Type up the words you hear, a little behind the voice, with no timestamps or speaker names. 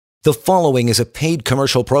The following is a paid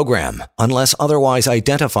commercial program. Unless otherwise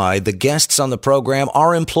identified, the guests on the program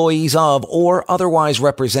are employees of or otherwise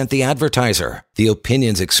represent the advertiser. The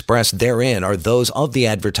opinions expressed therein are those of the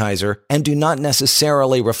advertiser and do not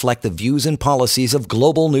necessarily reflect the views and policies of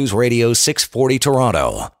Global News Radio 640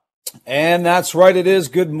 Toronto. And that's right, it is.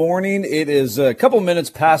 Good morning. It is a couple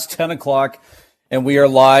minutes past 10 o'clock, and we are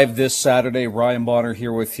live this Saturday. Ryan Bonner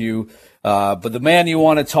here with you. But the man you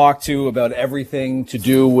want to talk to about everything to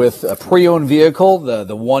do with a pre-owned vehicle,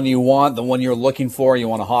 the one you want, the one you're looking for, you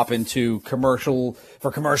want to hop into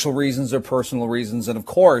for commercial reasons or personal reasons. And of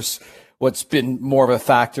course, what's been more of a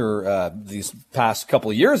factor these past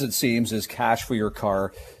couple of years, it seems, is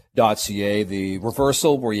cashforyourcar.ca, the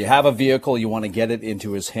reversal where you have a vehicle, you want to get it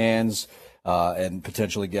into his hands and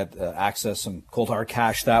potentially get access some cold hard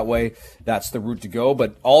cash that way. That's the route to go.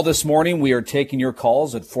 But all this morning, we are taking your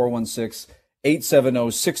calls at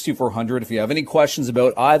 416-870-6400. If you have any questions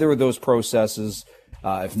about either of those processes,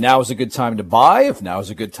 if now is a good time to buy, if now is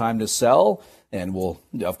a good time to sell, and we'll,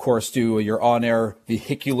 of course, do your on-air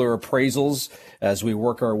vehicular appraisals as we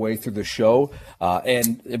work our way through the show.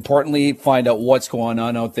 And importantly, find out what's going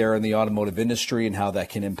on out there in the automotive industry and how that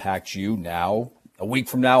can impact you now, a week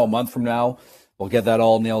from now, a month from now. We'll get that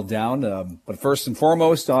all nailed down. But first and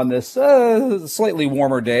foremost, on this slightly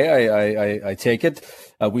warmer day, I take it,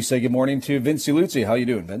 we say good morning to Vince Luzzi. How you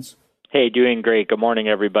doing, Vince? Hey, doing great. Good morning,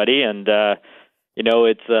 everybody. And,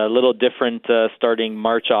 it's a little different starting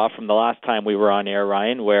March off from the last time we were on air,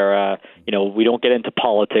 Ryan, where, we don't get into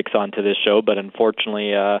politics onto this show, but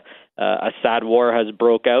unfortunately, a sad war has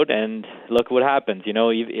broke out, and look what happens.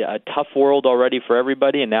 A tough world already for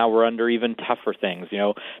everybody, and now we're under even tougher things.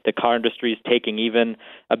 The car industry is taking even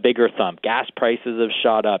a bigger thump. Gas prices have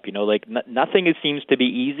shot up. Nothing seems to be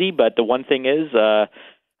easy, but the one thing is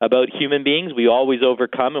about human beings, we always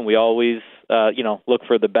overcome, and we always look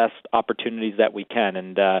for the best opportunities that we can.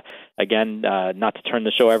 And again, not to turn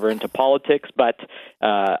the show ever into politics, but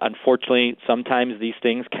unfortunately, sometimes these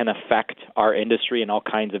things can affect our industry and all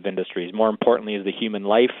kinds of industries. More importantly is the human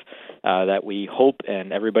life that we hope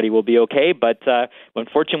and everybody will be okay. But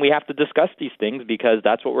unfortunately, we have to discuss these things because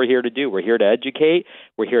that's what we're here to do. We're here to educate.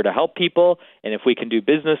 We're here to help people. And if we can do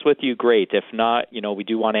business with you, great. If not, we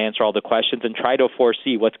do want to answer all the questions and try to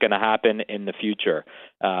foresee what's going to happen in the future.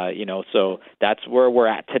 So that's where we're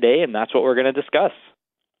at today, and that's what we're going to discuss.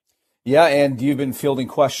 Yeah, and you've been fielding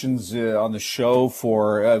questions on the show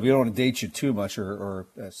for, we don't want to date you too much or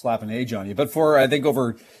slap an age on you, but for, I think,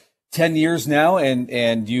 over 10 years now,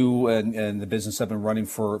 and you and the business have been running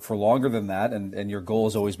for longer than that, and your goal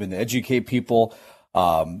has always been to educate people.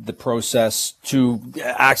 The process to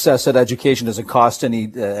access that education doesn't cost any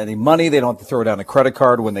money. They don't have to throw down a credit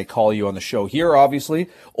card when they call you on the show here, obviously,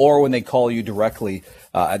 or when they call you directly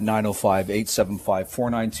at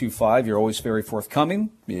 905-875-4925. You're always very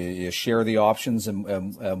forthcoming. You share the options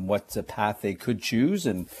and what path they could choose.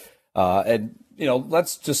 And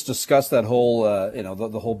let's just discuss that whole,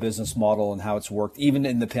 the whole business model and how it's worked. Even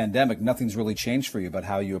in the pandemic, nothing's really changed for you about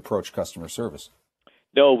how you approach customer service.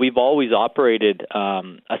 No, we've always operated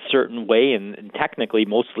a certain way and technically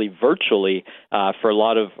mostly virtually for a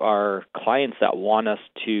lot of our clients that want us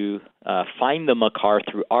to find them a car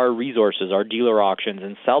through our resources, our dealer auctions,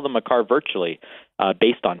 and sell them a car virtually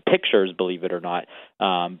based on pictures, believe it or not,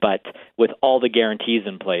 but with all the guarantees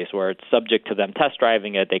in place where it's subject to them test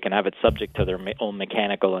driving it, they can have it subject to their own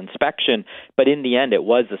mechanical inspection, but in the end it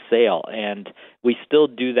was a sale, and we still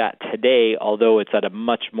do that today, although it's at a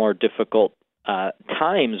much more difficult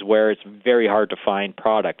times where it's very hard to find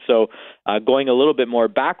product. So going a little bit more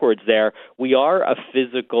backwards there, we are a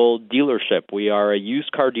physical dealership. We are a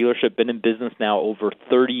used car dealership, been in business now over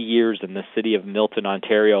 30 years in the city of Milton,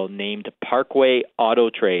 Ontario, named Parkway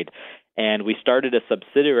Auto Trade. And we started a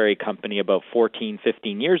subsidiary company about 14,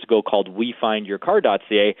 15 years ago called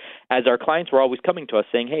WeFindYourCar.ca, as our clients were always coming to us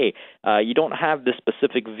saying, hey, you don't have this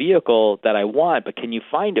specific vehicle that I want, but can you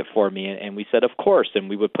find it for me? And we said, of course. And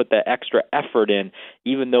we would put that extra effort in,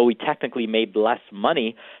 even though we technically made less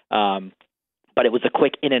money. But it was a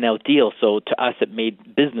quick in and out deal. So to us, it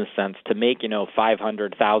made business sense to make,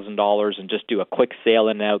 $500,000 and just do a quick sale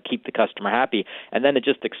in and out, keep the customer happy. And then it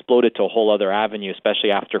just exploded to a whole other avenue,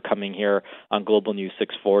 especially after coming here on Global News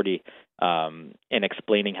 640 and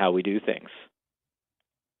explaining how we do things.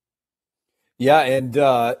 Yeah, and,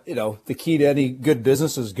 the key to any good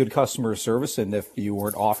business is good customer service. And if you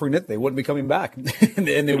weren't offering it, they wouldn't be coming back. and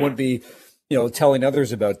they wouldn't be, telling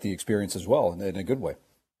others about the experience as well in a good way.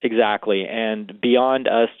 Exactly. And beyond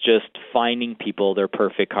us just finding people their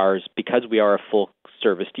perfect cars, because we are a full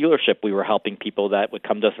service dealership, we were helping people that would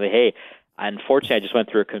come to us and say, hey, Unfortunately, I just went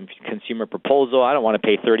through a consumer proposal. I don't want to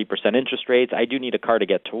pay 30% interest rates. I do need a car to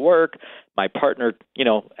get to work. My partner,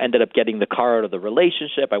 ended up getting the car out of the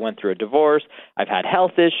relationship. I went through a divorce. I've had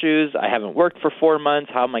health issues. I haven't worked for 4 months.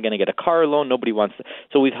 How am I going to get a car loan? Nobody wants to.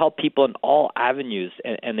 So we've helped people in all avenues,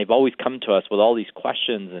 and they've always come to us with all these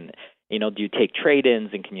questions and, do you take trade-ins,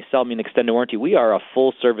 and can you sell me an extended warranty? We are a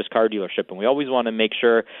full-service car dealership, and we always want to make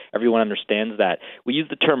sure everyone understands that. We use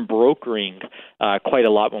the term brokering quite a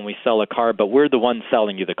lot when we sell a car, but we're the ones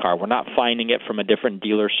selling you the car. We're not finding it from a different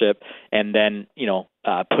dealership and then,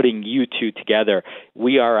 putting you two together.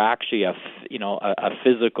 We are actually a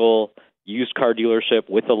physical used car dealership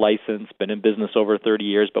with a license, been in business over 30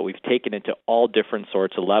 years, but we've taken it to all different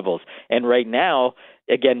sorts of levels. And right now,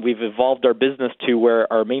 again, we've evolved our business to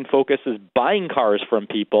where our main focus is buying cars from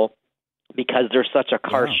people because there's such a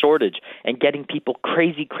car shortage and getting people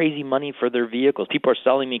crazy money for their vehicles. People are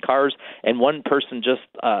selling me cars, and one person just,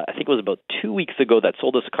 I think it was about 2 weeks ago, that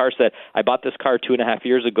sold us a car said, I bought this car 2.5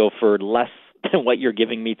 years ago for less than what you're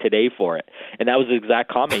giving me today for it. And that was the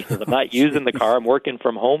exact comment. He says, I'm not using the car. I'm working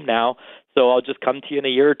from home now, so I'll just come to you in a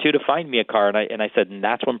year or two to find me a car. And I said, and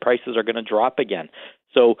that's when prices are going to drop again.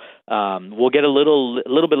 So we'll get a little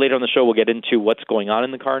bit later on the show, we'll get into what's going on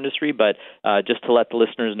in the car industry. But just to let the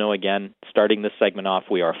listeners know again, starting this segment off,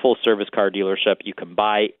 we are a full-service car dealership. You can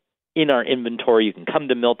buy in our inventory. You can come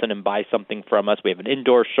to Milton and buy something from us. We have an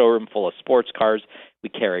indoor showroom full of sports cars. We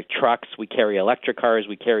carry trucks. We carry electric cars.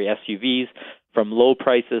 We carry SUVs from low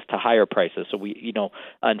prices to higher prices. So we,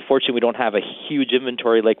 unfortunately, we don't have a huge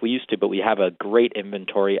inventory like we used to, but we have a great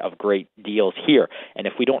inventory of great deals here. And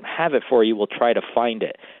if we don't have it for you, we'll try to find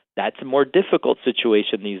it. That's a more difficult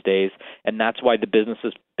situation these days, and that's why the business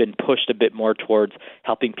has been pushed a bit more towards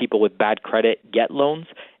helping people with bad credit get loans,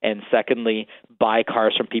 and secondly, buy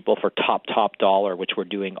cars from people for top dollar, which we're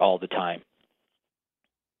doing all the time.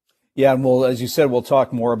 Yeah, and as you said, we'll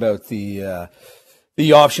talk more about the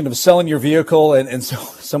option of selling your vehicle and so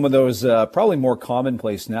some of those probably more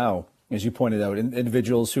commonplace now, as you pointed out,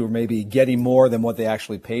 individuals who are maybe getting more than what they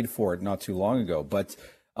actually paid for it not too long ago. But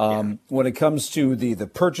when it comes to the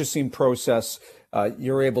purchasing process,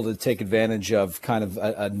 you're able to take advantage of kind of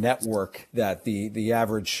a network that the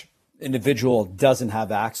average individual doesn't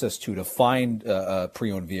have access to find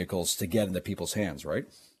pre-owned vehicles to get into people's hands, right?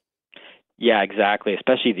 Yeah, exactly.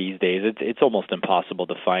 Especially these days, it's almost impossible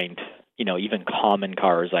to find, even common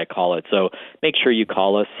cars, I call it. So make sure you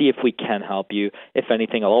call us, see if we can help you. If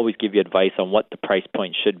anything, I'll always give you advice on what the price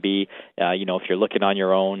point should be, if you're looking on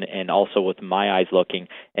your own, and also with my eyes looking.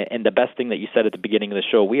 And the best thing that you said at the beginning of the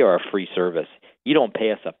show, we are a free service. You don't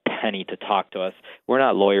pay us a penny to talk to us. We're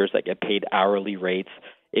not lawyers that get paid hourly rates.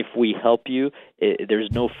 If we help you, there's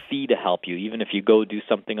no fee to help you, even if you go do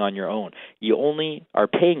something on your own. You only are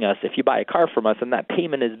paying us if you buy a car from us, and that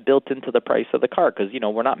payment is built into the price of the car because,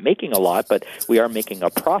 we're not making a lot, but we are making a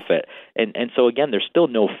profit. And so, again, there's still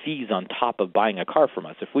no fees on top of buying a car from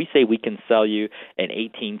us. If we say we can sell you an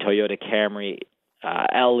 18 Toyota Camry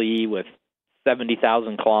LE with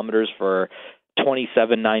 70,000 kilometers for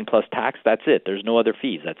 $27,900 plus tax, that's it. There's no other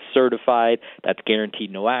fees. That's certified. That's guaranteed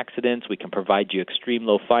no accidents. We can provide you extreme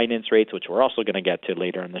low finance rates, which we're also going to get to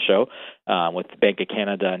later in the show, with the Bank of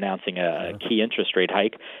Canada announcing a key interest rate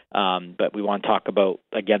hike. But we want to talk about,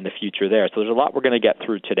 again, the future there. So there's a lot we're going to get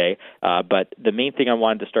through today. But the main thing I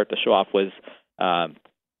wanted to start the show off was,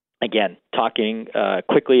 again, talking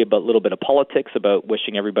quickly about a little bit of politics, about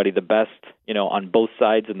wishing everybody the best, on both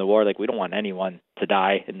sides in the war. Like, we don't want anyone to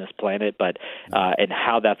die in this planet, but and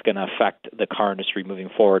how that's going to affect the car industry moving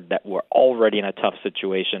forward, that we're already in a tough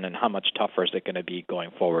situation, and how much tougher is it going to be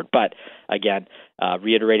going forward. But again,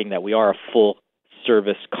 reiterating that we are a full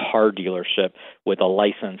service car dealership with a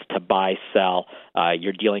license to buy, sell.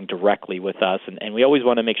 You're dealing directly with us, and we always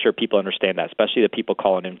want to make sure people understand that, especially the people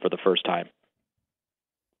calling in for the first time.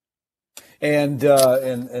 And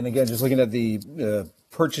again, just looking at the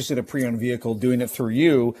purchasing a pre-owned vehicle, doing it through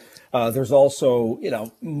you, there's also,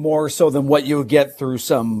 more so than what you would get through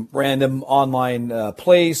some random online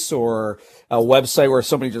place or a website where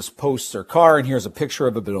somebody just posts their car and here's a picture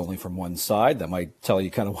of it, but only from one side. That might tell you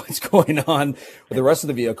kind of what's going on with the rest of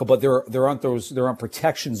the vehicle. But there aren't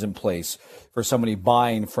protections in place for somebody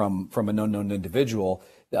buying from an unknown individual,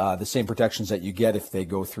 the same protections that you get if they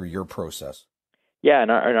go through your process. Yeah,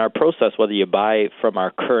 in our process, whether you buy from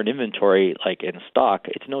our current inventory, like in stock,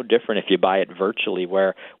 it's no different if you buy it virtually,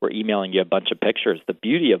 where we're emailing you a bunch of pictures. The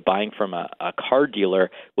beauty of buying from a car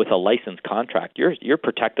dealer with a licensed contract, you're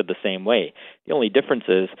protected the same way. The only difference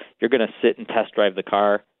is you're going to sit and test drive the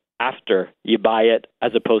car after you buy it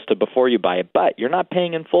as opposed to before you buy it. But you're not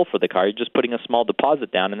paying in full for the car. You're just putting a small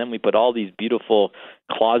deposit down, and then we put all these beautiful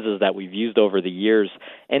clauses that we've used over the years.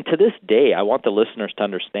 And to this day, I want the listeners to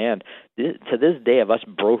understand, to this day of us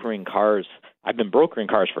brokering cars, I've been brokering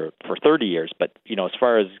cars for 30 years, but as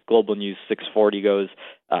far as Global News 640 goes,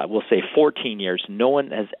 we'll say 14 years. No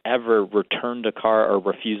one has ever returned a car or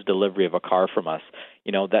refused delivery of a car from us.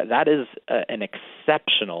 That is an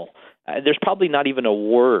exceptional. There's probably not even a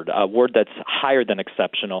word that's higher than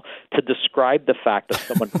exceptional to describe the fact of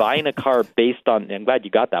someone buying a car based on. I'm glad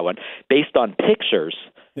you got that one. Based on pictures.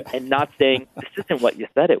 And not saying, this isn't what you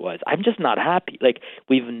said it was. I'm just not happy. Like,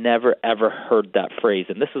 we've never, ever heard that phrase.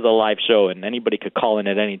 And this is a live show, and anybody could call in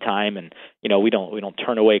at any time. And, we don't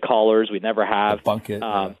turn away callers. We never have. Debunk it.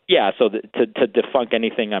 So to debunk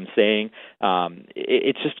anything I'm saying,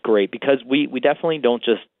 it's just great because we definitely don't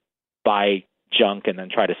just buy junk and then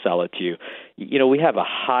try to sell it to you. We have a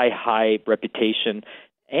high reputation.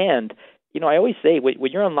 And I always say, when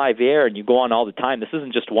you're on live air and you go on all the time, this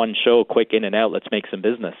isn't just one show, quick in and out, let's make some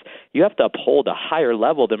business. You have to uphold a higher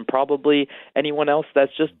level than probably anyone else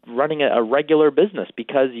that's just running a regular business,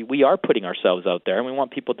 because we are putting ourselves out there, and we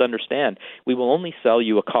want people to understand we will only sell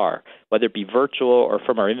you a car, whether it be virtual or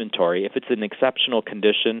from our inventory, if it's in exceptional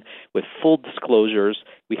condition with full disclosures.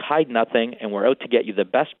 We hide nothing, and we're out to get you the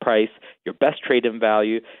best price, your best trade-in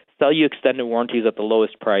value, sell you extended warranties at the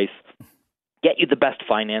lowest price, get you the best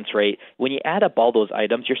finance rate. When you add up all those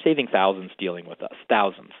items, you're saving thousands dealing with us,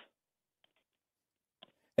 thousands.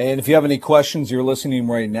 And if you have any questions, you're listening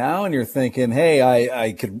right now and you're thinking, hey,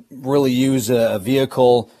 I could really use a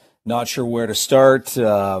vehicle, not sure where to start.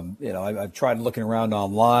 I've tried looking around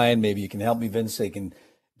online. Maybe you can help me, Vince. They can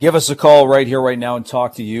give us a call right here, right now, and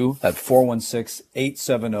talk to you at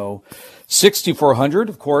 416-870-6400.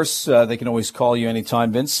 Of course, they can always call you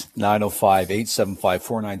anytime, Vince,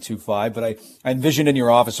 905-875-4925. But I envisioned in your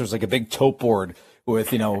office there's like a big tote board with,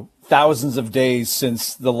 thousands of days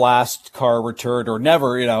since the last car returned, or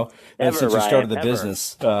never, since you started the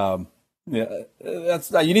business.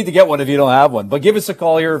 You need to get one if you don't have one. But give us a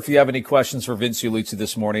call here if you have any questions for Vince Iuluzzi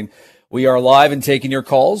this morning. We are live and taking your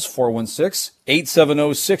calls,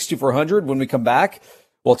 416-870-6400. When we come back,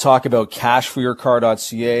 we'll talk about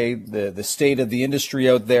cashforyourcar.ca, the state of the industry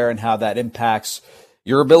out there and how that impacts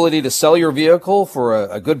your ability to sell your vehicle for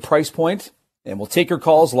a good price point. And we'll take your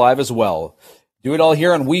calls live as well. Do it all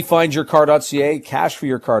here on WeFindYourCar.ca,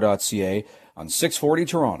 cashforyourcar.ca on 640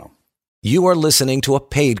 Toronto. You are listening to a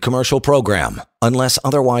paid commercial program. Unless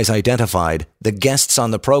otherwise identified, the guests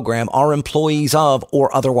on the program are employees of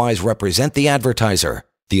or otherwise represent the advertiser.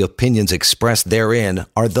 The opinions expressed therein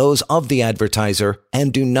are those of the advertiser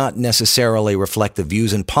and do not necessarily reflect the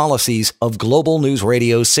views and policies of Global News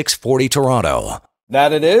Radio 640 Toronto.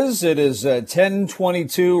 That it is. It is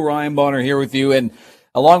 10:22. Ryan Bonner here with you. And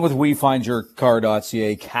along with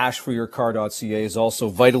WeFindYourCar.ca, cashforyourcar.ca is also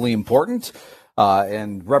vitally important.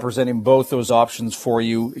 And representing both those options for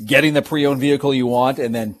you, getting the pre-owned vehicle you want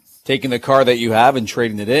and then taking the car that you have and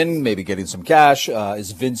trading it in, maybe getting some cash,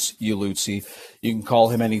 is Vince Iuluzzi. You can call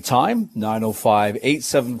him anytime,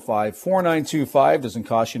 905-875-4925. Doesn't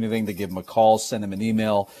cost you anything to give him a call, send him an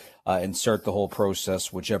email, and start the whole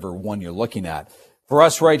process, whichever one you're looking at. For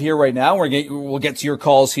us right here, right now, we'll get to your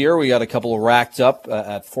calls here. We got a couple racked up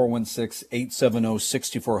at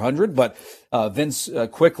 416-870-6400. But Vince,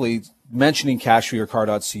 quickly, mentioning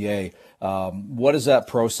cashforyourcar.ca, what is that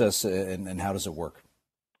process and how does it work?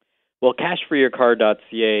 Well,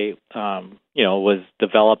 cashforyourcar.ca, was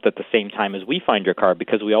developed at the same time as We Find Your Car,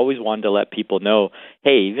 because we always wanted to let people know,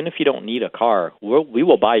 hey, even if you don't need a car, we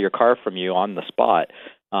will buy your car from you on the spot.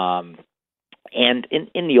 And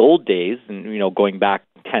in the old days, and going back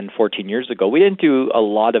 10, 14 years ago, we didn't do a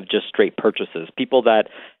lot of just straight purchases. People that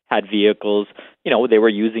had vehicles, they were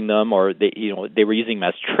using them, or they were using them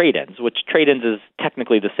as trade-ins, which trade-ins is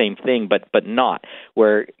technically the same thing, but not.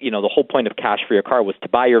 Where the whole point of Cash for Your Car was to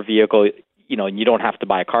buy your vehicle, and you don't have to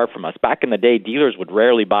buy a car from us. Back in the day, dealers would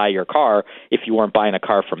rarely buy your car if you weren't buying a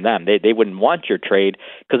car from them. They wouldn't want your trade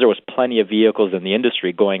because there was plenty of vehicles in the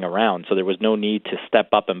industry going around, so there was no need to step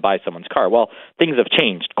up and buy someone's car. Well, things have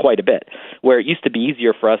changed quite a bit. Where it used to be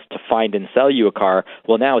easier for us to find and sell you a car,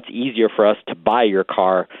 well, now it's easier for us to buy your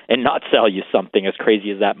car and not sell you something, as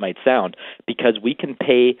crazy as that might sound, because we can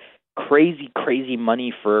pay crazy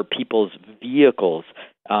money for people's vehicles.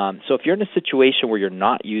 So if you're in a situation where you're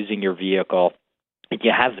not using your vehicle,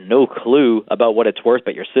 you have no clue about what it's worth,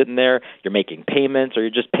 but you're sitting there, you're making payments, or you're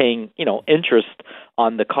just paying, interest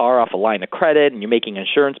on the car off a line of credit, and you're making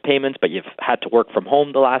insurance payments, but you've had to work from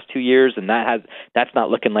home the last 2 years, and that's not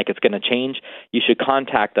looking like it's going to change. You should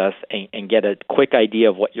contact us and get a quick idea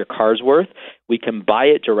of what your car's worth. We can buy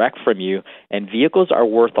it direct from you, and vehicles are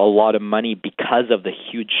worth a lot of money because of the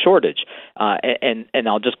huge shortage. And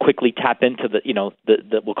I'll just quickly tap into the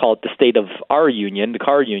we'll call it the state of our union, the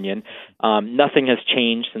car union. Nothing has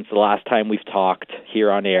changed since the last time we've talked here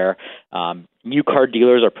on air. New car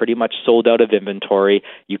dealers are pretty much sold out of inventory.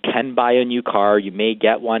 You can buy a new car. You may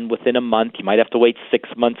get one within a month. You might have to wait 6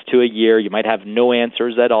 months to a year. You might have no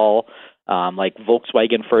answers at all. Like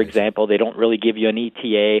Volkswagen, for example, they don't really give you an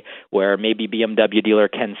ETA, where maybe BMW dealer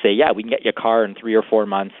can say, yeah, we can get your car in 3 or 4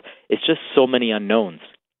 months. It's just so many unknowns.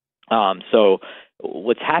 So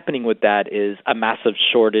what's happening with that is a massive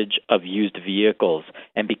shortage of used vehicles.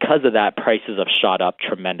 And because of that, prices have shot up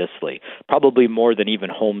tremendously, probably more than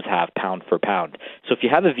even homes have pound for pound. So if you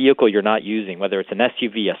have a vehicle you're not using, whether it's an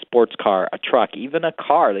SUV, a sports car, a truck, even a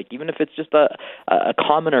car, like even if it's just a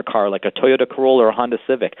commoner car like a Toyota Corolla or a Honda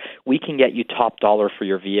Civic, we can get you top dollar for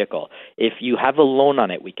your vehicle. If you have a loan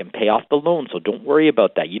on it, we can pay off the loan. So don't worry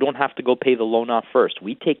about that. You don't have to go pay the loan off first.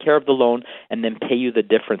 We take care of the loan and then pay you the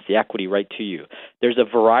difference, the equity, right to you. There's a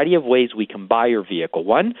variety of ways we can buy your vehicle.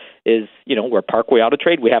 One is, we're Parkway Auto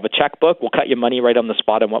Trade. We have a checkbook. We'll cut your money right on the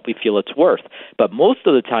spot on what we feel it's worth. But most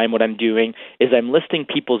of the time what I'm doing is I'm listing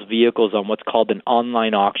people's vehicles on what's called an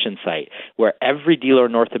online auction site, where every dealer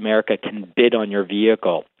in North America can bid on your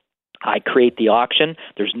vehicle. I create the auction.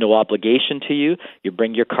 There's no obligation to you. You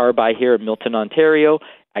bring your car by here in Milton, Ontario.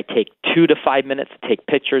 I take 2 to 5 minutes to take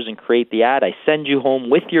pictures and create the ad. I send you home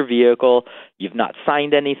with your vehicle. You've not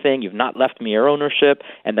signed anything. You've not left me your ownership.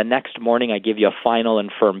 And the next morning, I give you a final and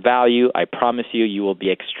firm value. I promise you will be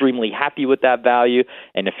extremely happy with that value.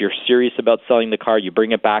 And if you're serious about selling the car, you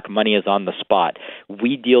bring it back. Money is on the spot.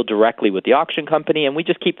 We deal directly with the auction company, and we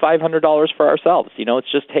just keep $500 for ourselves. It's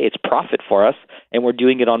just, hey, it's profit for us, and we're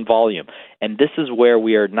doing it on volume. And this is where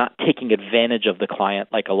we are not taking advantage of the client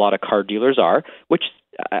like a lot of car dealers are, which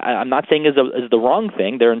I'm not saying is the wrong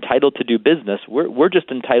thing. They're entitled to do business. We're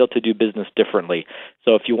just entitled to do business differently.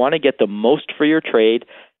 So if you want to get the most for your trade,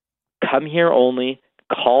 come here only.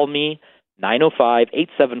 Call me,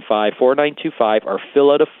 905-875-4925, or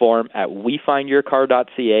fill out a form at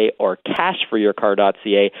wefindyourcar.ca or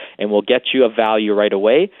cashforyourcar.ca, and we'll get you a value right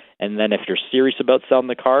away. And then if you're serious about selling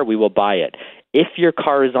the car, we will buy it. If your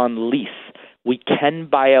car is on lease, we can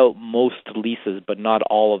buy out most leases, but not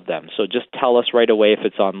all of them. So just tell us right away if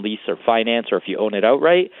it's on lease or finance, or if you own it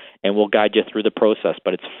outright, and we'll guide you through the process.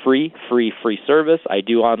 But it's free service. I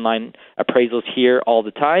do online appraisals here all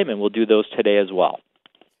the time, and we'll do those today as well.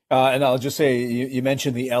 And I'll just say, you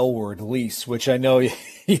mentioned the L word, lease, which I know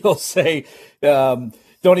you'll say,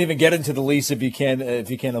 don't even get into the lease if you can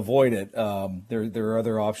avoid it. There are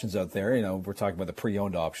other options out there. We're talking about the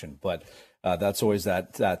pre-owned option, but that's always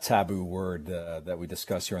that taboo word that we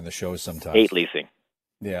discuss here on the show sometimes. Hate leasing.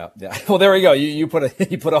 Yeah. Well, there we go. You put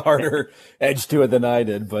a harder edge to it than I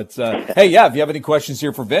did. But hey, if you have any questions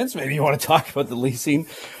here for Vince, maybe you want to talk about the leasing,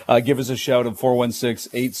 give us a shout at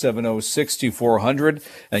 416-870-62400.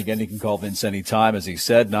 And again, you can call Vince anytime, as he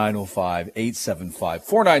said,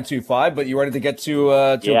 905-875-4925. But you ready to get to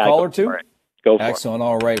a call or two? Go for it. Excellent.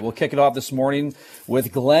 All right. We'll kick it off this morning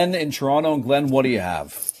with Glenn in Toronto. And Glenn, what do you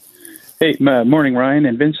have? Hey, morning, Ryan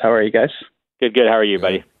and Vince. How are you guys? Good. How are you,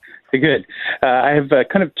 buddy? Good. I have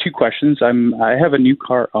kind of two questions. I have a new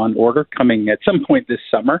car on order coming at some point this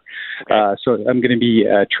summer. Okay. So I'm going to be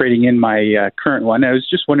trading in my current one. I was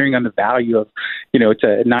just wondering on the value of, it's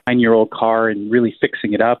a 9-year-old car and really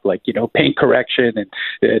fixing it up, like, paint correction, and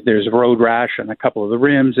there's road rash on a couple of the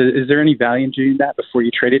rims. Is there any value in doing that before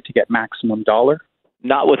you trade it to get maximum dollar?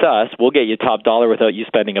 Not with us. We'll get you top dollar without you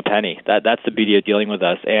spending a penny. That's the beauty of dealing with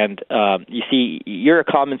us. And you see, you're a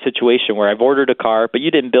common situation where I've ordered a car, but you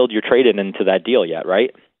didn't build your trade-in into that deal yet, right?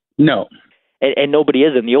 No. And nobody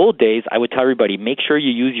is. In the old days, I would tell everybody, make sure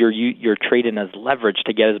you use your trade-in as leverage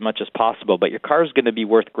to get as much as possible. But your car is going to be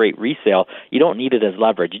worth great resale. You don't need it as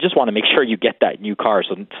leverage. You just want to make sure you get that new car.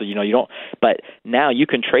 So you don't. But now you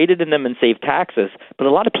can trade it in them and save taxes. But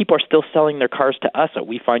a lot of people are still selling their cars to us at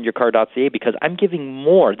wefindyourcar.ca because I'm giving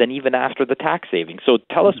more than even after the tax savings. So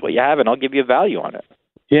tell us what you have, and I'll give you a value on it.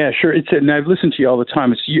 Yeah, sure. And I've listened to you all the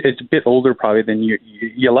time. It's a bit older probably than you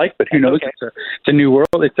like, but who knows? Okay. It's a new world.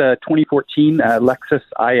 It's a 2014 Lexus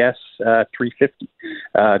IS 350,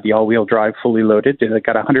 the all-wheel drive, fully loaded. It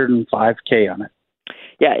got 105K on it.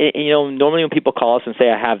 Yeah, normally when people call us and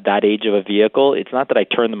say I have that age of a vehicle, it's not that I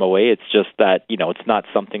turn them away. It's just that, it's not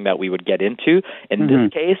something that we would get into. In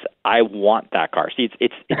this case, I want that car. See,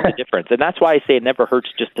 it's the difference. And that's why I say it never hurts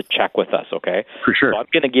just to check with us, okay? For sure. So I'm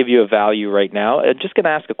going to give you a value right now. I'm just going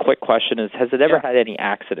to ask a quick question has it ever had any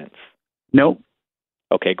accidents? No.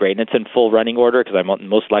 Okay, great. And it's in full running order because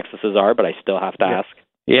most Lexuses are, but I still have to ask.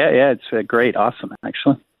 Yeah, it's great. Awesome,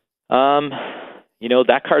 actually.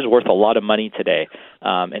 That car's worth a lot of money today,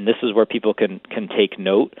 and this is where people can take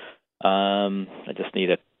note. I just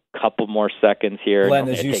need a couple more seconds here. Glenn,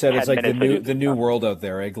 as you said, it's like the new world out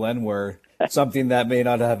there, Glenn, where something that may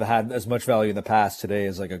not have had as much value in the past today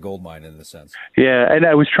is like a gold mine in a sense. Yeah, and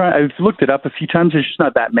I've looked it up a few times. There's just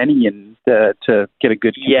not that many, and to get a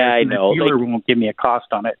good comparison. Yeah, I know. The dealer won't give me a cost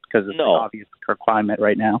on it because of the obvious climate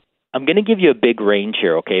right now. I'm going to give you a big range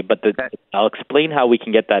here, okay? But I'll explain how we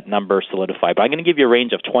can get that number solidified. But I'm going to give you a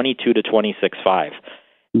range of 22 to 26.5.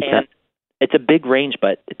 Okay. And it's a big range,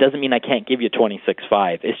 but it doesn't mean I can't give you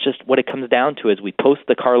 26.5. It's just what it comes down to is we post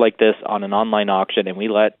the car like this on an online auction and we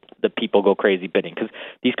let the people go crazy bidding because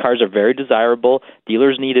these cars are very desirable.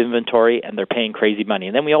 Dealers need inventory and they're paying crazy money.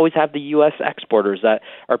 And then we always have the U.S. exporters that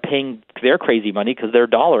are paying their crazy money because their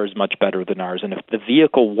dollar is much better than ours. And if the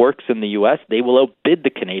vehicle works in the U.S., they will outbid the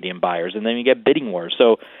Canadian buyers, and then you get bidding wars.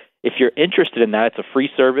 So if you're interested in that, it's a free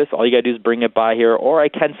service. All you got to do is bring it by here, or I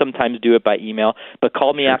can sometimes do it by email. But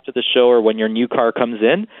call me after the show or when your new car comes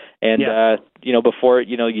in, and before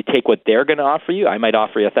you take what they're going to offer you, I might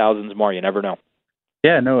offer you thousands more. You never know.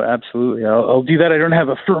 Yeah, no, absolutely. I'll do that. I don't have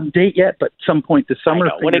a firm date yet, but some point this summer.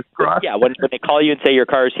 When they call you and say your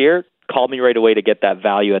car's here, call me right away to get that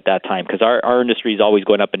value at that time because our industry is always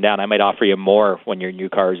going up and down. I might offer you more when your new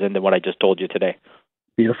car is in than what I just told you today.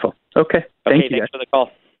 Beautiful. Okay. Thank you. Thanks for the call.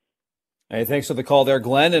 Hey, thanks for the call there,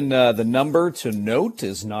 Glenn. And the number to note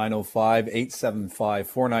is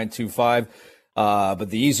 905-875-4925. But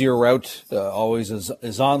the easier route always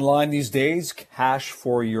is online these days,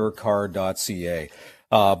 cashforyourcar.ca.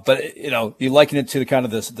 But you liken it to the kind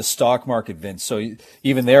of the stock market, Vince. So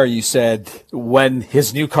even there, you said when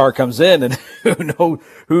his new car comes in, and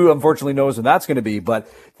who unfortunately knows when that's going to be. But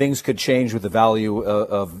things could change with the value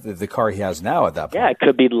of the car he has now at that point. Yeah, it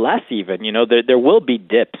could be less even. There will be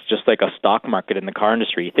dips, just like a stock market in the car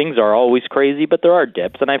industry. Things are always crazy, but there are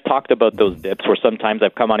dips, and I've talked about those dips where sometimes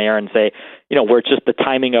I've come on air and say, where it's just the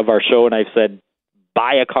timing of our show, and I've said,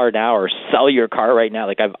 buy a car now or sell your car right now.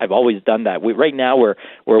 Like I've always done that. Right now we're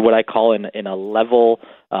what I call in a level.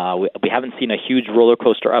 We haven't seen a huge roller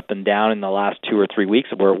coaster up and down in the last 2 or 3 weeks.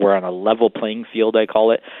 We're on a level playing field, I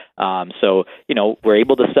call it. So we're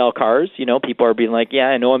able to sell cars. People are being like, yeah,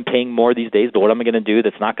 I know I'm paying more these days, but what am I going to do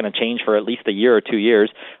that's not going to change for at least a year or 2 years?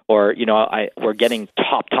 Or we're getting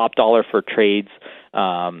top dollar for trades.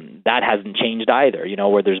 That hasn't changed either,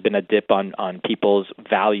 where there's been a dip on people's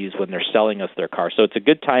values when they're selling us their car. So it's a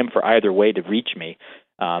good time for either way to reach me.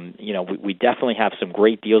 We definitely have some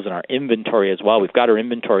great deals in our inventory as well. We've got our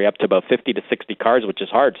inventory up to about 50 to 60 cars, which is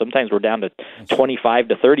hard. Sometimes we're down to 25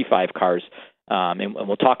 to 35 cars. And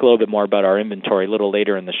we'll talk a little bit more about our inventory a little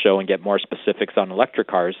later in the show and get more specifics on electric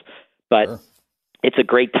cars. But sure. It's a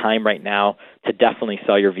great time right now to definitely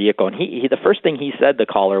sell your vehicle. And he the first thing he said, the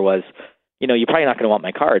caller, was, you're probably not going to want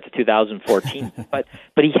my car. It's a 2014, but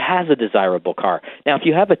he has a desirable car. Now, if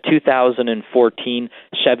you have a 2014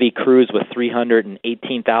 Chevy Cruze with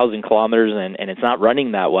 318,000 kilometers and it's not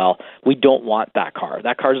running that well, we don't want that car.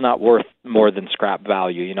 That car's not worth more than scrap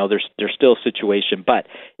value. There's still a situation. But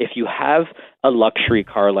if you have a luxury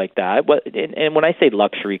car like that, and when I say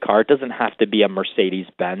luxury car, it doesn't have to be a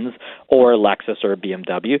Mercedes-Benz or a Lexus or a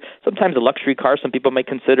BMW. Sometimes a luxury car, some people might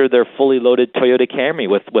consider their fully loaded Toyota Camry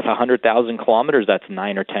with 100,000 kilometers that's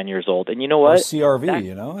 9 or 10 years old. And you know what? Or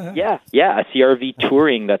CRV, Yeah, a CRV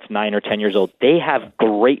Touring that's 9 or 10 years old. They have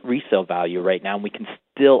great resale value right now, and we can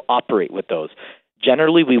still operate with those.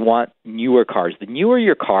 Generally, we want newer cars. The newer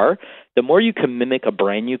your car, the more you can mimic a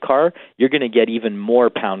brand new car, you're going to get even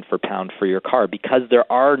more pound for pound for your car because there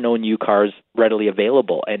are no new cars readily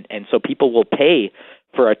available. And so people will pay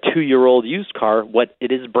for a 2-year-old used car what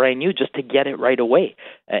it is brand new just to get it right away.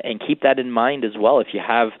 And keep that in mind as well. If you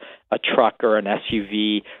have a truck or an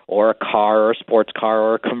SUV or a car or a sports car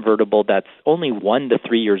or a convertible that's only 1 to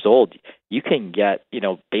 3 years old, you can get,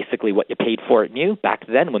 basically what you paid for it new back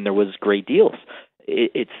then when there was great deals.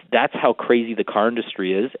 That's how crazy the car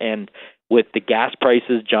industry is. And with the gas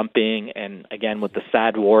prices jumping and, again, with the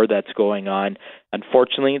sad war that's going on,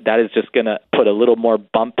 unfortunately, that is just going to put a little more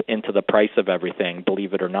bump into the price of everything,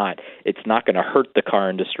 believe it or not. It's not going to hurt the car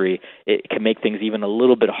industry. It can make things even a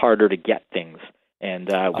little bit harder to get things. And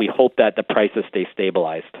we hope that the prices stay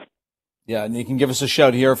stabilized. Yeah, and you can give us a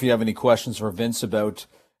shout here if you have any questions for Vince about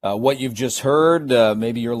what you've just heard.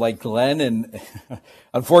 Maybe you're like Glenn, and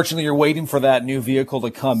unfortunately, you're waiting for that new vehicle to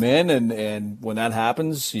come in. And when that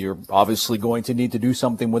happens, you're obviously going to need to do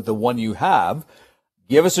something with the one you have.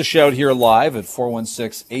 Give us a shout here live at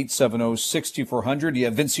 416-870-6400. You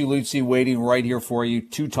have Vince Iuluzzi waiting right here for you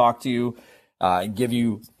to talk to you and give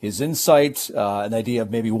you his insight, an idea of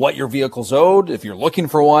maybe what your vehicle's owed. If you're looking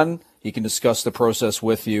for one, he can discuss the process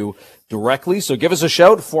with you directly. So give us a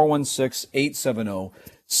shout,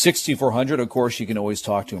 416-870-6400. Of course, you can always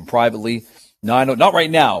talk to him privately. Not right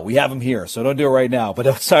now. We have him here, so don't do it right now. But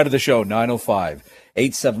outside of the show,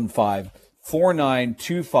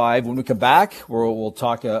 905-875-4925. When we come back, we'll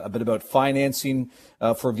talk a bit about financing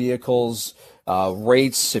for vehicles,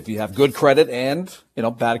 rates, if you have good credit and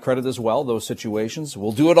bad credit as well, those situations.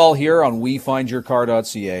 We'll do it all here on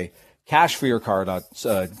WeFindYourCar.ca.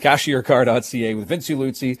 Cashyourcar.ca with Vince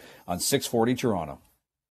Iuluzzi on 640 Toronto.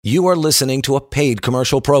 You are listening to a paid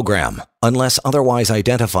commercial program. Unless otherwise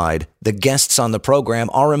identified, the guests on the program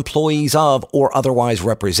are employees of or otherwise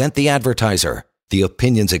represent the advertiser. The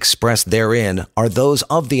opinions expressed therein are those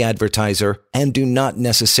of the advertiser and do not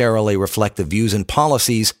necessarily reflect the views and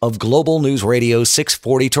policies of Global News Radio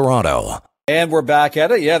 640 Toronto. And we're back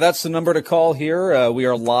at it. Yeah, that's the number to call here. We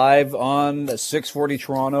are live on 640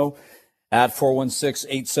 Toronto at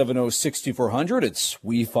 416-870-6400. It's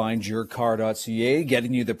WeFindYourCar.ca,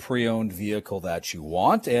 getting you the pre-owned vehicle that you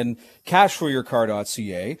want, and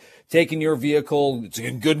CashForYourCar.ca, taking your vehicle. It's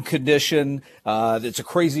in good condition. It's a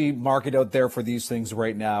crazy market out there for these things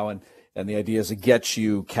right now, and the idea is to get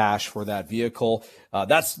you cash for that vehicle.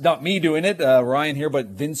 That's not me doing it, Ryan here, but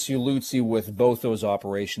Vince Iuluzzi with both those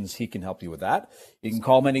operations. He can help you with that. You can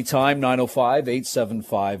call him anytime,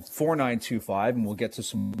 905-875-4925, and we'll get to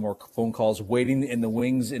some more phone calls waiting in the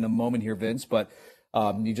wings in a moment here, Vince. But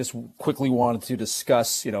you just quickly wanted to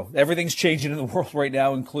discuss, everything's changing in the world right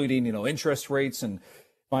now, including, interest rates and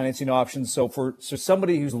financing options. So for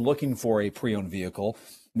somebody who's looking for a pre-owned vehicle,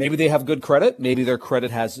 maybe they have good credit, maybe their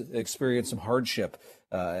credit has experienced some hardship,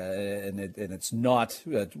 and it's not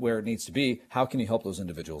where it needs to be. How can you help those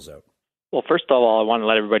individuals out? Well, first of all, I want to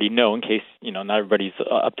let everybody know, in case not everybody's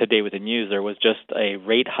up to date with the news, there was just a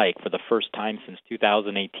rate hike for the first time since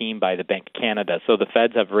 2018 by the Bank of Canada. So the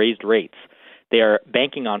feds have raised rates. They are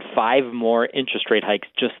banking on 5 more interest rate hikes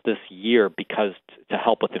just this year because to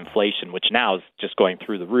help with inflation, which now is just going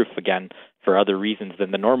through the roof again for other reasons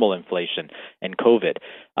than the normal inflation and COVID.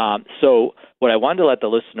 So what I wanted to let the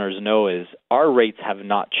listeners know is our rates have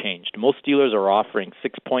not changed. Most dealers are offering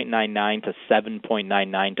 6.99 to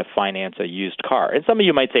 7.99 to finance a used car. And some of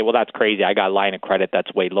you might say, well, that's crazy. I got a line of credit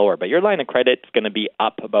that's way lower. But your line of credit is going to be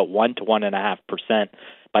up about 1 to 1.5%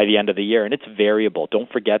 by the end of the year, and it's variable. Don't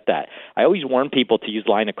forget that. I always warn people to use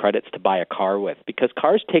line of credits to buy a car with because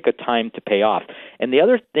cars take a time to pay off. And the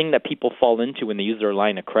other thing that people fall into when they use their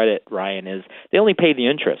line of credit, Ryan, is they only pay the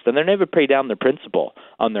interest, and they never pay down their principal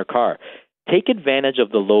on their car. Take advantage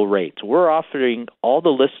of the low rates. We're offering all the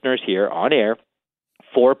listeners here on air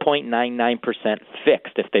 4.99%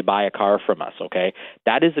 fixed if they buy a car from us, okay?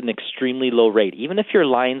 That is an extremely low rate. Even if your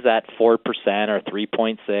line's at 4% or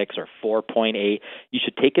 3.6 or 4.8, you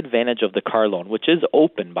should take advantage of the car loan, which is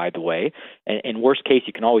open, by the way. And in worst case,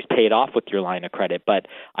 you can always pay it off with your line of credit. But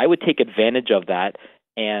I would take advantage of that.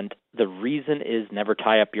 And the reason is never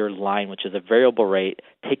tie up your line, which is a variable rate.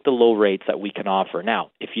 Take the low rates that we can offer.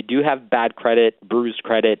 Now, if you do have bad credit, bruised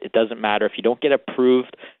credit, it doesn't matter. If you don't get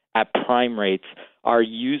approved at prime rates, our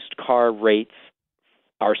used car rates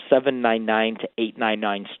are $7.99 to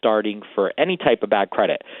 $8.99 starting for any type of bad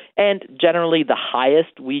credit. And generally, the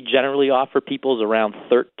highest we generally offer people is around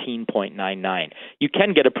 $13.99. You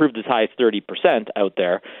can get approved as high as 30% out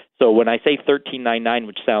there. So when I say $13.99,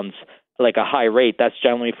 which sounds like a high rate, that's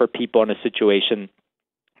generally for people in a situation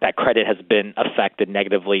that credit has been affected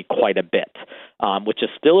negatively quite a bit, which is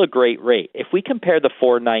still a great rate. If we compare the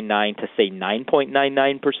 $4.99 to, say,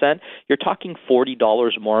 9.99%, you're talking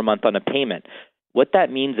 $40 more a month on a payment. What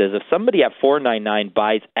that means is if somebody at $4.99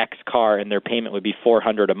 buys X car and their payment would be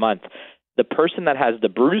 $400 a month, the person that has the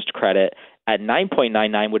bruised credit at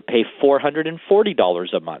 9.99 would pay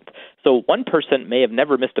 $440 a month. So one person may have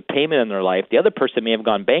never missed a payment in their life. The other person may have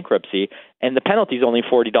gone bankruptcy, and the penalty is only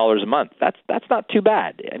 $40 a month. That's not too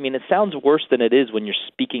bad. I mean, it sounds worse than it is when you're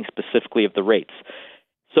speaking specifically of the rates.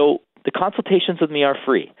 So the consultations with me are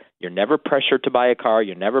free. You're never pressured to buy a car.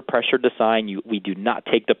 You're never pressured to sign. We do not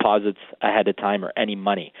take deposits ahead of time or any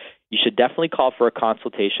money. You should definitely call for a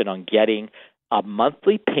consultation on getting a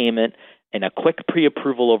monthly payment and a quick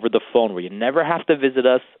pre-approval over the phone where you never have to visit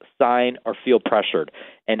us, sign, or feel pressured.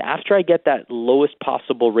 And after I get that lowest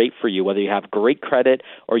possible rate for you, whether you have great credit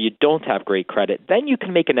or you don't have great credit, then you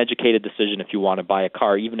can make an educated decision if you want to buy a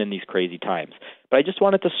car, even in these crazy times. But I just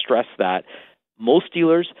wanted to stress that most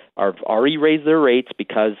dealers have already raised their rates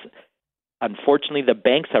because unfortunately, the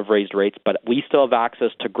banks have raised rates, but we still have access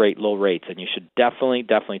to great low rates, and you should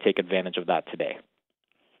definitely take advantage of that today.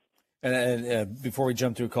 And before we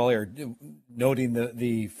jump to a call here, noting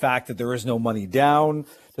the fact that there is no money down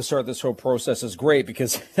to start this whole process is great,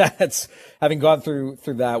 because that's having gone through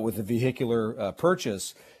that with the vehicular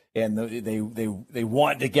purchase, and they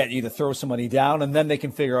want to get you to throw some money down, and then they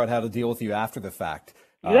can figure out how to deal with you after the fact.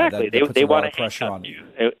 Exactly. They want to handcuff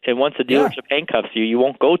you. And once a dealership handcuffs you, you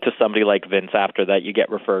won't go to somebody like Vince after that. You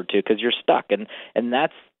get referred to because you're stuck. And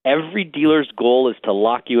that's every dealer's goal, is to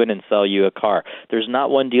lock you in and sell you a car. There's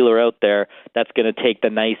not one dealer out there that's going to take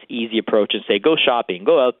the nice, easy approach and say, go shopping,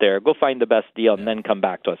 go out there, go find the best deal, and then come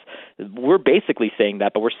back to us. We're basically saying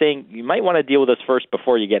that, but we're saying you might want to deal with us first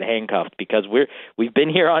before you get handcuffed, because we've been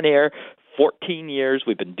here on air 14 years.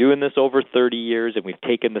 We've been doing this over 30 years, and we've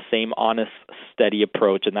taken the same honest, steady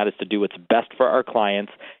approach, and that is to do what's best for our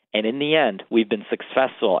clients. And in the end, we've been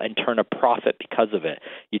successful and turn a profit because of it.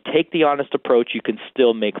 You take the honest approach, you can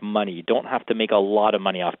still make money. You don't have to make a lot of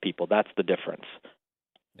money off people. That's the difference.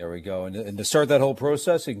 There we go. And to start that whole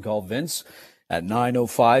process, you can call Vince at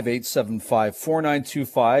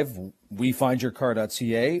 905-875-4925,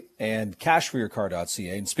 wefindyourcar.ca, and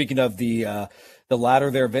cashforyourcar.ca. And speaking of the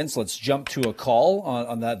latter there, Vince, let's jump to a call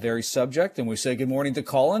on that very subject. And we say good morning to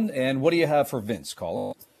Colin. And what do you have for Vince,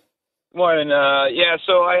 Colin? Good morning.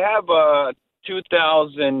 So I have a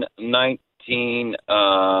 2019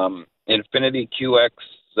 Infiniti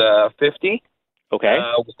QX50. Okay.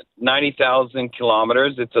 90,000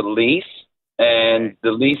 kilometers. It's a lease, and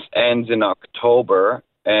the lease ends in October,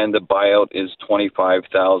 and the buyout is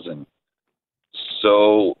 25,000.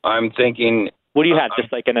 So I'm thinking. What do you have?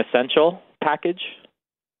 Just like an essential package?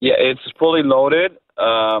 Yeah, it's fully loaded.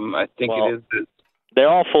 I think it is. They're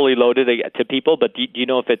all fully loaded to people, but do you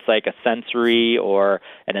know if it's like a sensory or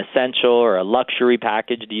an essential or a luxury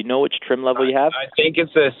package? Do you know which trim level you have? I think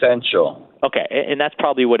it's essential. Okay, and that's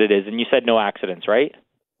probably what it is. And you said no accidents, right?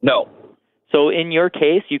 No. So in your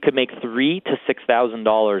case, you could make $3,000 to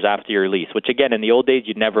 $6,000 after your lease, which again, in the old days,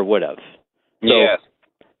 you never would have. Yes.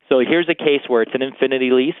 So here's a case where it's an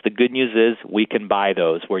Infiniti lease. The good news is we can buy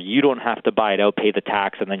those where you don't have to buy it out, pay the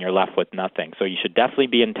tax, and then you're left with nothing. So you should definitely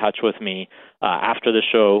be in touch with me after the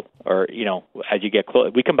show, or, as you get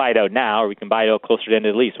close. We can buy it out now, or we can buy it out closer to the end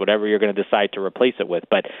of the lease, whatever you're going to decide to replace it with.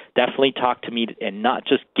 But definitely talk to me and not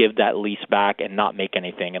just give that lease back and not make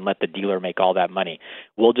anything and let the dealer make all that money.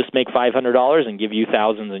 We'll just make $500 and give you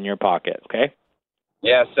thousands in your pocket, okay?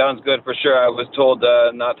 Yeah, sounds good for sure. I was told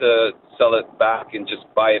not to sell it back and just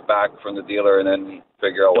buy it back from the dealer and then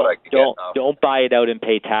figure out what I can get. Don't buy it out and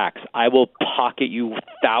pay tax. I will pocket you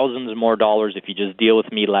thousands more dollars if you just deal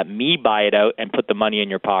with me. Let me buy it out and put the money in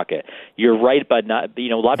your pocket. You're right, but not.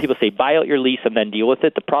 A lot of people say buy out your lease and then deal with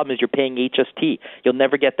it. The problem is you're paying HST. You'll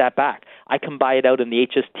never get that back. I can buy it out and the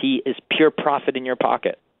HST is pure profit in your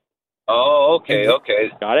pocket. Oh, okay.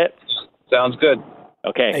 Got it? Sounds good.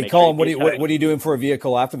 Okay. Hey, Colin, what are you doing for a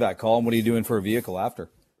vehicle after that, Colin? What are you doing for a vehicle after?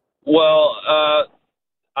 Well,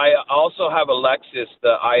 I also have a Lexus,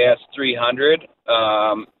 the IS300,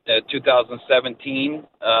 2017.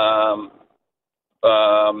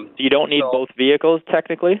 You don't need both vehicles,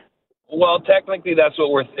 technically? Well, technically, that's what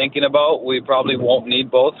we're thinking about. We probably won't need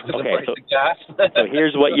both because of the price of gas. So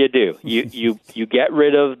here's what you do. You get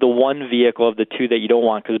rid of the one vehicle of the two that you don't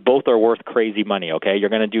want, because both are worth crazy money, okay? You're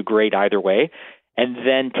going to do great either way. And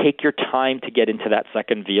then take your time to get into that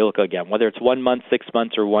second vehicle again, whether it's 1 month, 6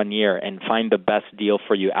 months, or 1 year, and find the best deal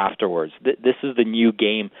for you afterwards. This is the new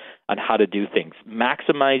game on how to do things.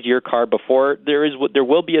 Maximize your car before there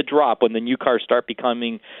will be a drop when the new cars start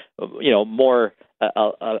becoming, more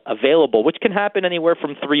available, which can happen anywhere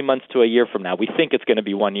from 3 months to a year from now. We think it's going to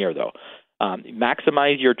be 1 year though.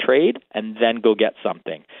 Maximize your trade and then go get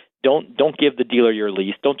something. Don't give the dealer your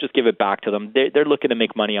lease. Don't just give it back to them. They're looking to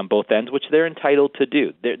make money on both ends, which they're entitled to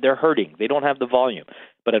do. They're hurting. They don't have the volume.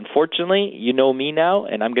 But unfortunately, you know me now,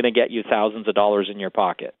 and I'm going to get you thousands of dollars in your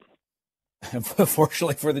pocket.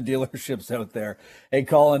 Fortunately for the dealerships out there. Hey,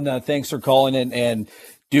 Colin, thanks for calling in, and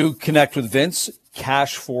do connect with Vince.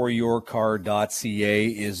 Cashforyourcar.ca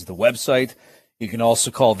is the website. You can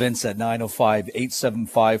also call Vince at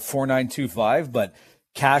 905-875-4925, but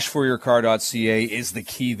cashforyourcar.ca is the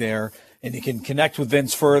key there, and you can connect with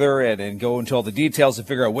Vince further and go into all the details and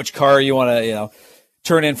figure out which car you want to,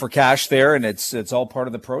 turn in for cash there, and it's all part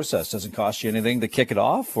of the process. Doesn't cost you anything to kick it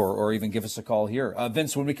off or even give us a call here.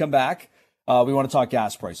 Vince, when we come back, we want to talk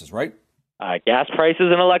gas prices, right? Gas prices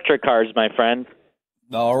and electric cars, my friend.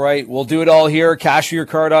 All right, we'll do it all here.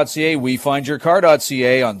 Cashforyourcar.ca,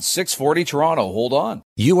 wefindyourcar.ca on 640 Toronto. Hold on.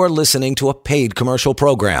 You are listening to a paid commercial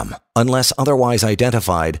program. Unless otherwise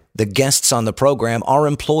identified, the guests on the program are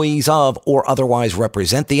employees of or otherwise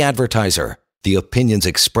represent the advertiser. The opinions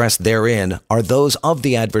expressed therein are those of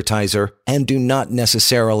the advertiser and do not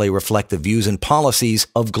necessarily reflect the views and policies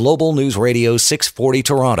of Global News Radio 640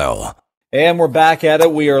 Toronto. And we're back at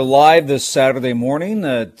it. We are live this Saturday morning.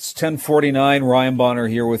 It's 10:49. Ryan Bonner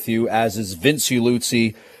here with you, as is Vince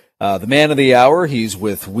Uluzzi, the man of the hour. He's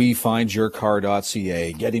with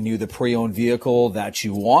wefindyourcar.ca, getting you the pre-owned vehicle that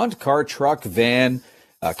you want, car, truck, van,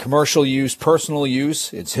 commercial use, personal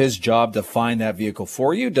use. It's his job to find that vehicle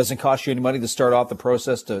for you. Doesn't cost you any money to start off the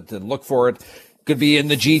process to look for it. Could be in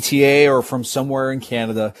the GTA or from somewhere in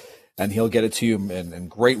Canada. And he'll get it to you in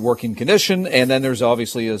great working condition. And then there's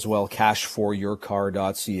obviously as well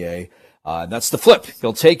cashforyourcar.ca. That's the flip.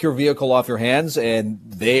 He'll take your vehicle off your hands, and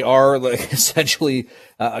they are essentially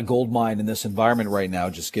a gold mine in this environment right now,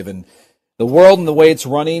 just given the world and the way it's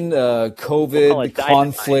running, COVID,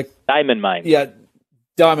 conflict. Diamond mine. Yeah,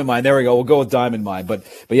 Diamond mine. There we go. We'll go with Diamond mine. But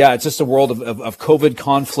yeah, it's just a world of COVID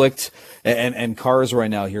conflict and cars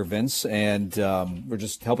right now here, Vince. And we're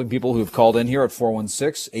just helping people who have called in here at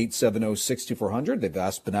 416-870-6400. They've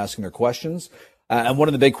been asking their questions. And one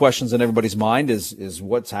of the big questions on everybody's mind is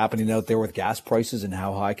what's happening out there with gas prices and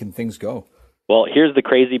how high can things go? Well, here's the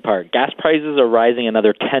crazy part. Gas prices are rising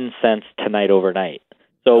another 10 cents tonight overnight.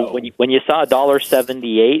 So when you saw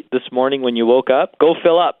 $1.78 this morning when you woke up, go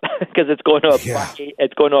fill up because it's going to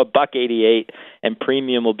 $1.88, and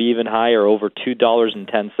premium will be even higher, over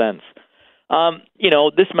 $2.10.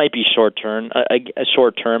 This might be short term.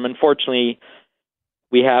 Unfortunately,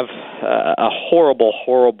 we have a horrible,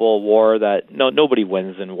 horrible war that nobody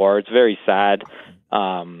wins in war. It's very sad,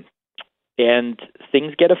 and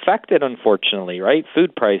things get affected. Unfortunately, right?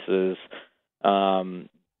 Food prices.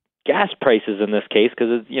 Gas prices in this case,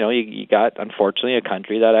 because you got, unfortunately, a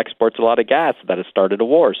country that exports a lot of gas that has started a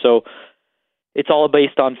war. So it's all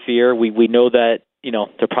based on fear. We know that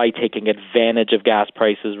they're probably taking advantage of gas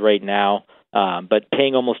prices right now, but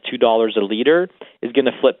paying almost $2 a liter is going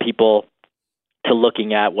to flip people to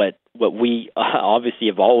looking at what we obviously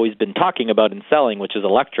have always been talking about and selling, which is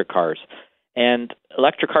electric cars. And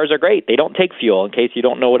electric cars are great. They don't take fuel. In case you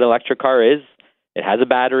don't know what an electric car is, it has a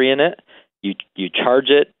battery in it. You charge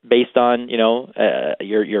it based on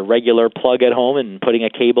your regular plug at home and putting a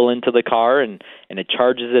cable into the car and it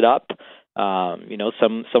charges it up.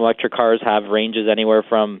 Some electric cars have ranges anywhere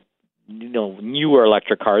from newer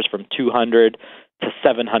electric cars from 200 to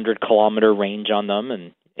 700 kilometer range on them,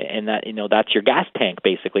 and that that's your gas tank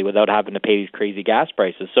basically without having to pay these crazy gas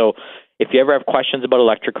prices. So if you ever have questions about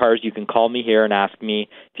electric cars, you can call me here and ask me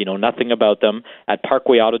if you know nothing about them at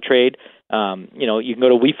Parkway Auto Trade. You can go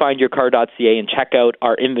to wefindyourcar.ca and check out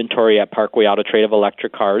our inventory at Parkway Auto Trade of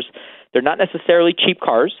electric cars. They're not necessarily cheap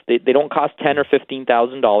cars. They don't cost $10,000 or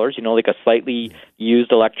 $15,000. Like a slightly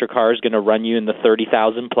used electric car is going to run you in the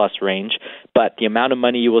 $30,000 plus range. But the amount of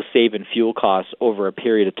money you will save in fuel costs over a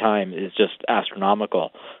period of time is just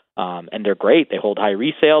astronomical. And they're great. They hold high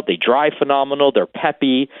resale. They drive phenomenal. They're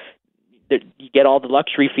peppy. You get all the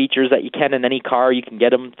luxury features that you can in any car. You can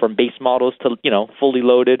get them from base models to, fully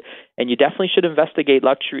loaded. And you definitely should investigate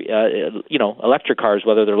luxury, electric cars,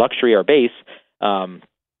 whether they're luxury or base.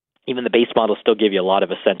 Even the base models still give you a lot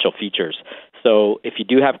of essential features. So if you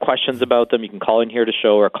do have questions about them, you can call in here to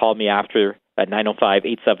show or call me after at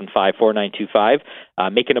 905-875-4925.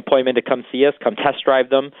 Make an appointment to come see us, come test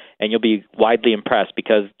drive them, and you'll be widely impressed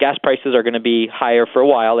because gas prices are going to be higher for a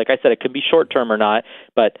while. Like I said, it could be short-term or not,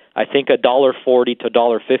 but I think $1.40 to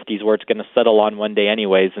 $1.50 is where it's going to settle on one day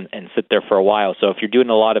anyways and sit there for a while. So if you're doing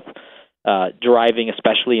a lot of driving,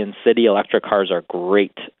 especially in city, electric cars are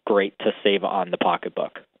great to save on the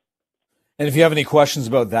pocketbook. And if you have any questions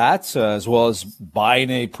about that, as well as buying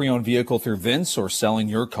a pre-owned vehicle through Vince or selling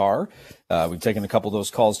your car, we've taken a couple of those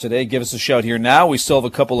calls today. Give us a shout here now. We still have a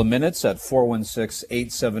couple of minutes at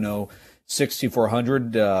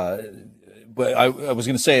 416-870-6400. But I was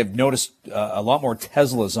going to say, I've noticed a lot more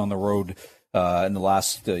Teslas on the road in the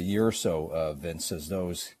last year or so, Vince, as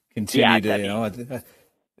those continue to,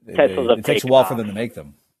 it takes a while for them to make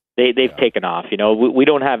them. They've taken off. We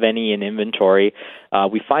don't have any in inventory.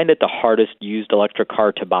 We find it the hardest used electric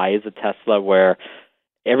car to buy is a Tesla, where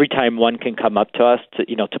every time one can come up to us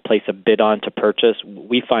to place a bid on to purchase,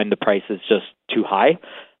 we find the price is just too high.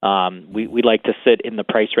 We like to sit in the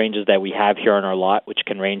price ranges that we have here on our lot, which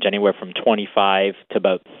can range anywhere from $25,000 to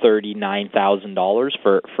about $39,000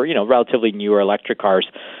 for relatively newer electric cars.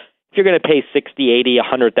 If you're going to pay $60,000,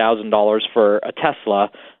 $80,000, $100,000 for a Tesla,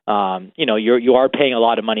 you are paying a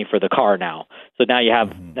lot of money for the car now. So now you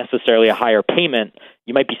have necessarily a higher payment.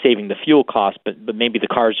 You might be saving the fuel cost, but maybe the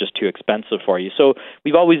car is just too expensive for you. So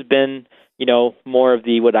we've always been, more of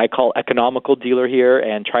the what I call economical dealer here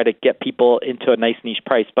and try to get people into a nice niche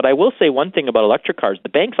price. But I will say one thing about electric cars. The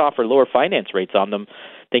banks offer lower finance rates on them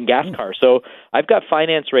than gas cars. So I've got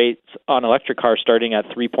finance rates on electric cars starting at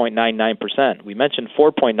 3.99%. We mentioned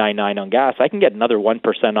 4.99 on gas. I can get another 1%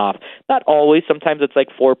 off. Not always. Sometimes it's like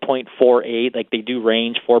 4.48, like they do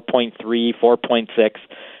range 4.3,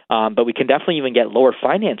 4.6. But we can definitely even get lower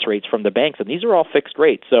finance rates from the banks, and these are all fixed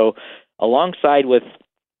rates. So alongside with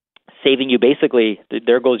saving you basically,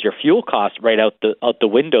 there goes your fuel cost right out the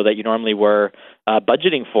window that you normally were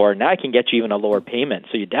budgeting for. Now I can get you even a lower payment.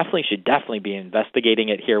 So you should definitely be investigating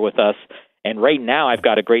it here with us. And right now I've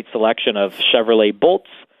got a great selection of Chevrolet Bolts,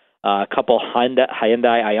 a couple Hyundai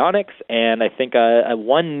Ioniqs, and I think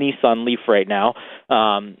one Nissan Leaf right now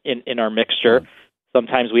in our mixture.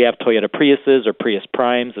 Sometimes we have Toyota Priuses or Prius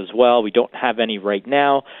Primes as well. We don't have any right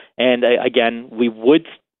now. And again, we would,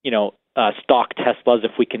 stock Teslas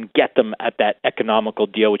if we can get them at that economical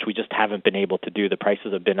deal, which we just haven't been able to do. The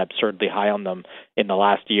prices have been absurdly high on them in the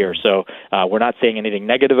last year. So we're not saying anything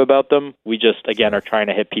negative about them. We just, again, are trying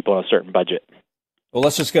to hit people on a certain budget. Well,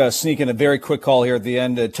 let's just sneak in a very quick call here at the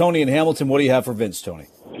end. Tony in Hamilton, what do you have for Vince, Tony?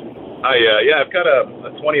 I've got a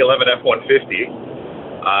 2011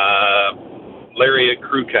 F-150 Lariat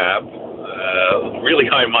Crew Cab, really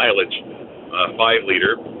high mileage,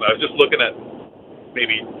 5-liter. I was just looking at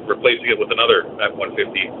maybe replacing it with another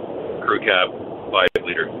F-150 Crew Cab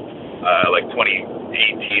 5-liter, like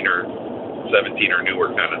 2018 or 17 or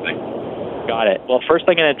newer kind of thing. Got it. Well, first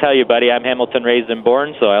I'm going to tell you, buddy, I'm Hamilton raised and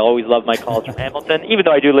born, so I always love my calls from Hamilton, even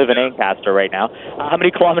though I do live in Ancaster right now. How many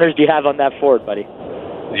kilometers do you have on that Ford, buddy?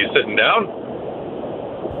 You sitting down?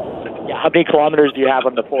 Yeah, how many kilometers do you have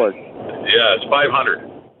on the Ford? Yeah, it's 500.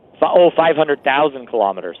 500,000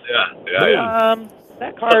 kilometers. Yeah.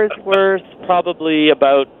 That car is worth probably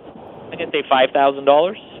about, I'm going to say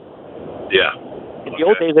 $5,000. Yeah. In the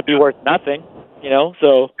old days, it'd be worth nothing,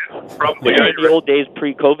 so probably in the old days,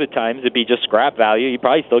 pre-COVID times, it'd be just scrap value. You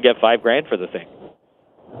probably still get $5,000 for the thing.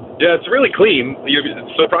 Yeah, it's really clean.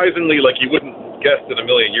 Surprisingly, you wouldn't guess in a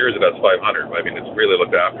million years that that's 500. I mean, it's really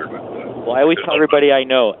looked after. But, well, I always tell everybody I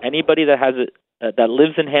know, anybody that has that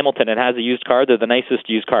lives in Hamilton and has a used car, they're the nicest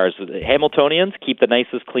used cars. The Hamiltonians keep the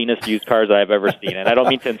nicest, cleanest used cars I've ever seen. And I don't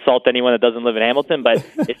mean to insult anyone that doesn't live in Hamilton, but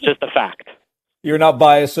it's just a fact. You're not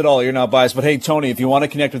biased at all. You're not biased. But hey, Tony, if you want to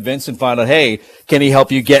connect with Vince and find out, hey, can he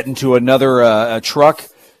help you get into another truck?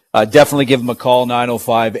 Definitely give him a call,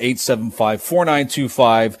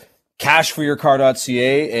 905-875-4925.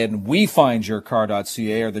 Cashforyourcar.ca and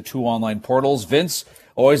WeFindYourCar.ca are the two online portals. Vince,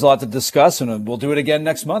 always a lot to discuss, and we'll do it again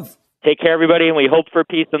next month. Take care, everybody, and we hope for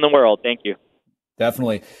peace in the world. Thank you.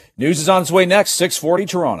 Definitely. News is on its way next, 640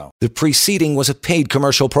 Toronto. The preceding was a paid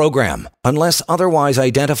commercial program. Unless otherwise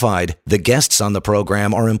identified, the guests on the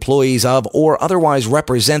program are employees of or otherwise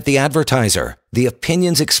represent the advertiser. The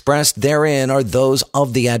opinions expressed therein are those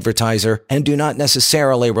of the advertiser and do not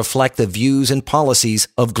necessarily reflect the views and policies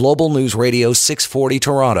of Global News Radio 640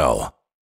 Toronto.